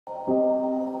My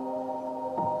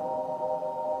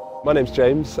name's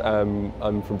James,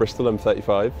 I'm from Bristol, I'm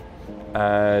 35,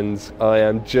 and I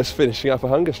am just finishing up a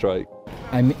hunger strike.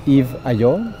 I'm Yves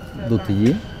Ayol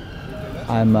Dutilly.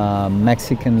 I'm a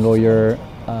Mexican lawyer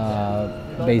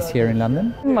based here in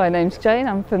London. My name's Jane,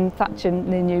 I'm from Thatcham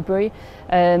near Newbury.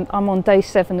 I'm on day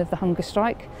 7 of the hunger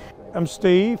strike. I'm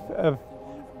Steve,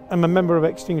 I'm a member of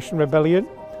Extinction Rebellion.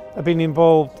 I've been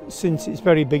involved since its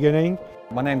very beginning.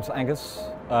 My name's Angus,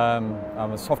 I'm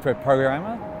a software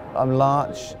programmer. I'm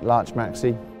Larch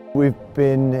Maxey. We've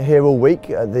been here all week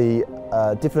at the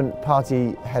different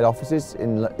party head offices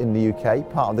in the UK,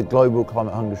 part of the global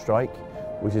climate hunger strike,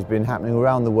 which has been happening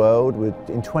around the world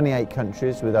in 28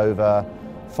 countries with over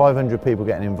 500 people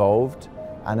getting involved,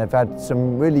 and have had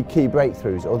some really key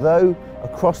breakthroughs. Although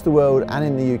across the world and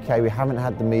in the UK we haven't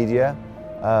had the media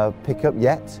pick up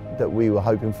yet that we were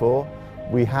hoping for,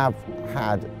 we have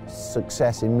had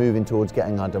success in moving towards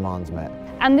getting our demands met.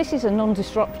 And this is a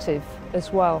non-disruptive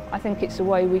as well. I think it's a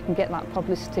way we can get that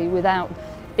publicity without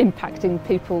impacting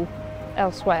people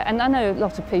elsewhere. And I know a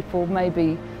lot of people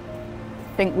maybe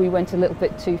think we went a little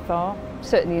bit too far,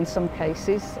 certainly in some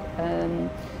cases.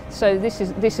 So this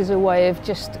is a way of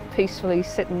just peacefully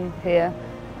sitting here,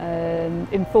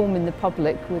 informing the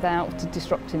public without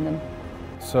disrupting them.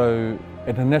 So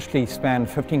it initially spanned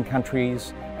 15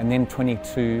 countries and then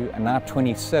 22 and now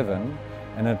 27,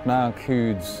 and it now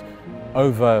includes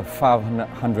over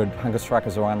 500 hunger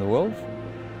strikers around the world,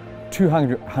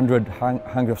 200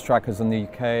 hunger strikers in the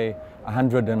UK,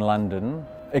 100 in London.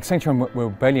 Extinction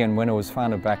Rebellion, when it was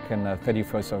founded back in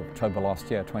 31st of October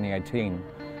last year, 2018,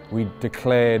 we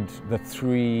declared the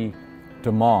 3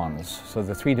 demands. So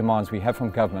the 3 demands we have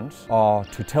from government are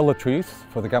to tell the truth,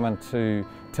 for the government to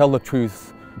tell the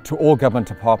truth to all government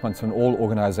departments and all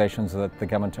organisations that the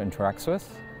government interacts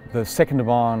with. The second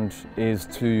demand is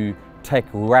to take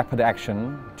rapid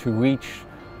action to reach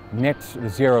net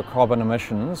zero carbon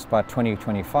emissions by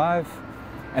 2025.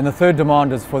 And the third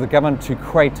demand is for the government to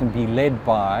create and be led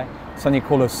by something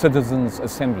called a citizens'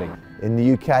 assembly. In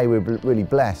the UK we're really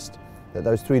blessed that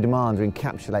those 3 demands are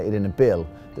encapsulated in a bill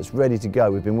that's ready to go.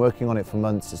 We've been working on it for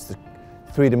months. It's the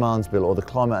 3 demands bill, or the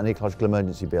Climate and Ecological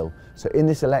Emergency bill. So in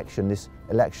this election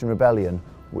rebellion,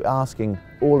 we're asking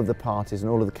all of the parties and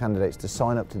all of the candidates to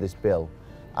sign up to this bill.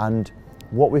 And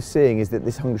what we're seeing is that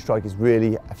this hunger strike is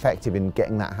really effective in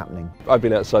getting that happening. I've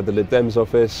been outside the Lib Dems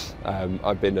office,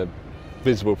 I've been a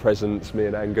visible presence, me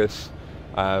and Angus,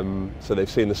 so they've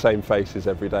seen the same faces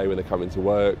every day when they come into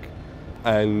work,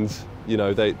 and you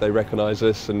know, they recognise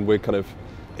us, and we're kind of,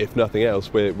 if nothing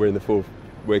else,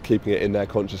 we're keeping it in their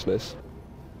consciousness.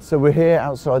 So we're here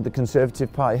outside the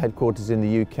Conservative Party headquarters in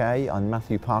the UK on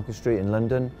Matthew Parker Street in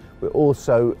London. We're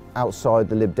also outside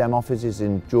the Lib Dem offices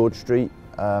in George Street,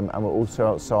 and we're also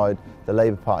outside the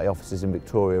Labour Party offices in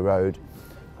Victoria Road.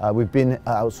 We've been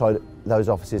outside those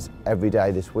offices every day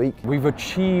this week. We've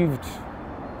achieved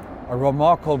a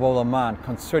remarkable amount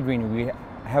considering we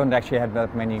haven't actually had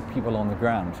that many people on the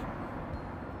ground.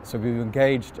 So we've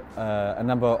engaged a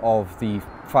number of the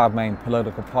 5 main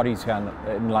political parties here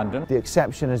in London. The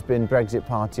exception has been Brexit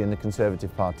Party and the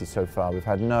Conservative Party so far. We've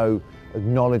had no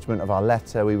acknowledgement of our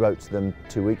letter. We wrote to them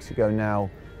 2 weeks ago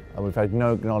now, and we've had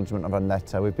no acknowledgement of our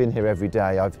letter. We've been here every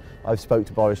day. I've spoke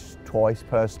to Boris twice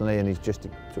personally, and he's just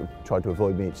sort of tried to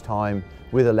avoid me each time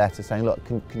with a letter saying, look,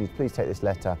 can you please take this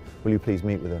letter? Will you please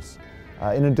meet with us?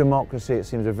 In a democracy, it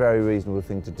seems a very reasonable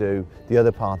thing to do. The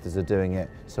other parties are doing it,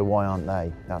 so why aren't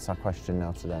they? That's our question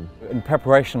now to them. In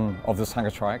preparation of this hunger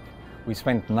strike, we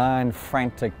spent 9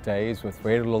 frantic days with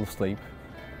very little sleep,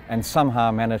 and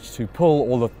somehow managed to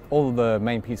pull all the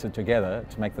main pieces together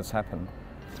to make this happen.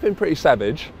 It's been pretty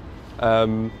savage,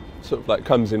 sort of like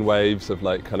comes in waves of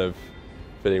like kind of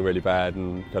feeling really bad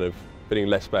and kind of feeling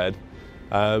less bad.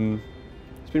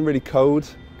 It's been really cold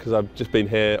because I've just been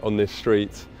here on this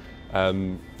street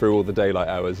through all the daylight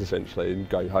hours essentially, and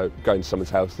going to someone's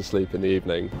house to sleep in the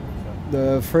evening.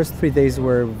 The first 3 days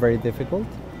were very difficult.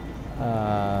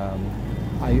 I've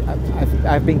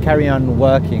been carrying on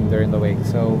working during the week,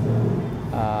 so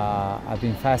I've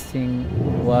been fasting,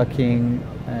 working,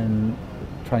 and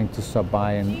trying to stop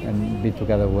by and be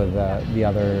together with the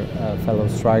other fellow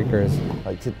strikers.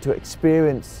 Like to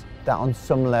experience that on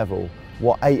some level,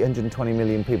 what 820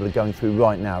 million people are going through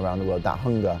right now around the world, that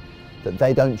hunger, that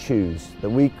they don't choose, that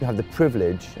we have the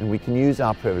privilege, and we can use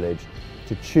our privilege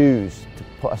to choose to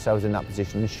put ourselves in that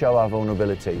position and show our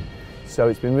vulnerability. So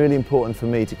it's been really important for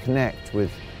me to connect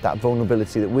with that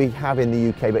vulnerability that we have in the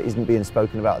UK but isn't being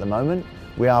spoken about at the moment.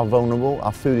 We are vulnerable,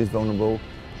 our food is vulnerable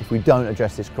if we don't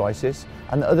address this crisis,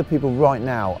 and that other people right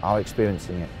now are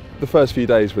experiencing it. The first few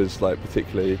days was like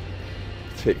particularly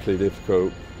particularly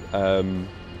difficult, and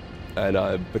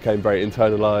I became very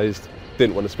internalised,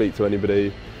 didn't want to speak to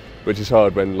anybody, which is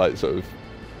hard when like sort of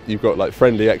you've got like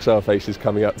friendly XR faces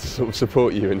coming up to sort of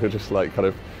support you, and you're just like kind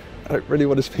of, I don't really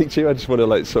want to speak to you, I just want to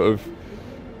like sort of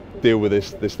deal with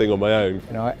this thing on my own.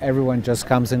 You know, everyone just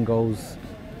comes and goes.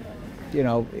 You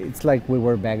know, it's like we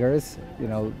were beggars. You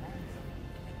know,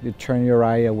 you turn your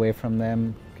eye away from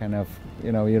them, kind of,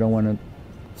 you know, you don't want to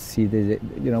see the,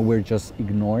 you know, we're just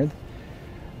ignored.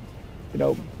 You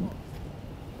know,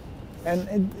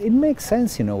 and it makes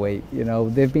sense in a way. You know,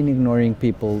 they've been ignoring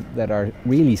people that are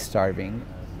really starving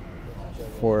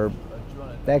for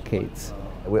decades.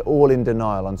 We're all in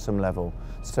denial on some level.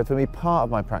 So for me, part of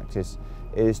my practice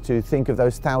is to think of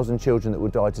those 1,000 children that will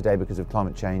die today because of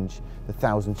climate change, the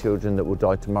 1,000 children that will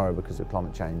die tomorrow because of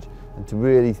climate change, and to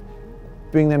really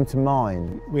bring them to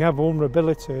mind. We have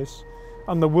vulnerabilities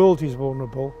and the world is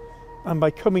vulnerable, and by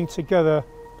coming together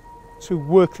to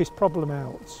work this problem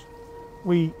out,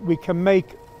 we can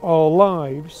make our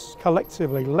lives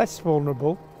collectively less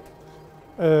vulnerable,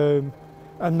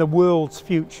 and the world's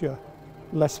future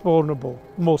less vulnerable,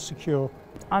 more secure.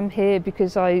 I'm here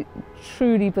because I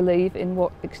truly believe in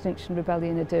what Extinction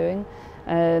Rebellion are doing.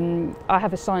 I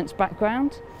have a science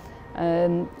background.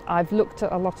 I've looked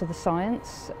at a lot of the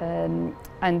science, and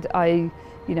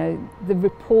you know, the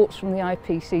reports from the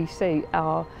IPCC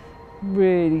are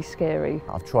really scary.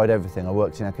 I've tried everything. I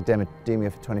worked in academia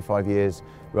for 25 years,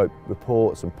 wrote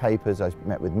reports and papers, I've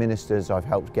met with ministers, I've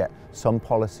helped get some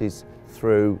policies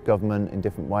through government in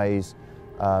different ways,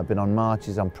 been on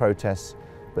marches, on protests,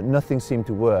 but nothing seemed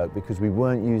to work because we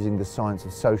weren't using the science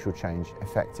of social change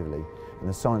effectively. And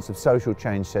the science of social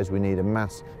change says we need a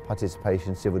mass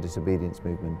participation civil disobedience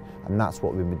movement, and that's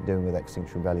what we've been doing with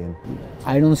Extinction Rebellion.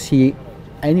 I don't see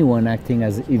anyone acting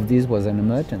as if this was an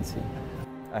emergency.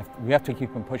 We have to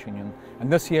keep on pushing, and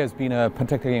this year has been a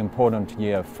particularly important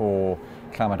year for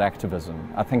climate activism.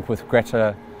 I think with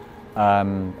Greta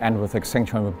and with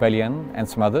Extinction Rebellion and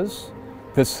some others,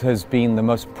 this has been the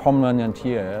most prominent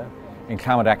year in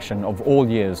climate action of all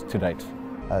years to date.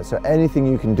 So anything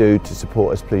you can do to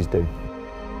support us, please do.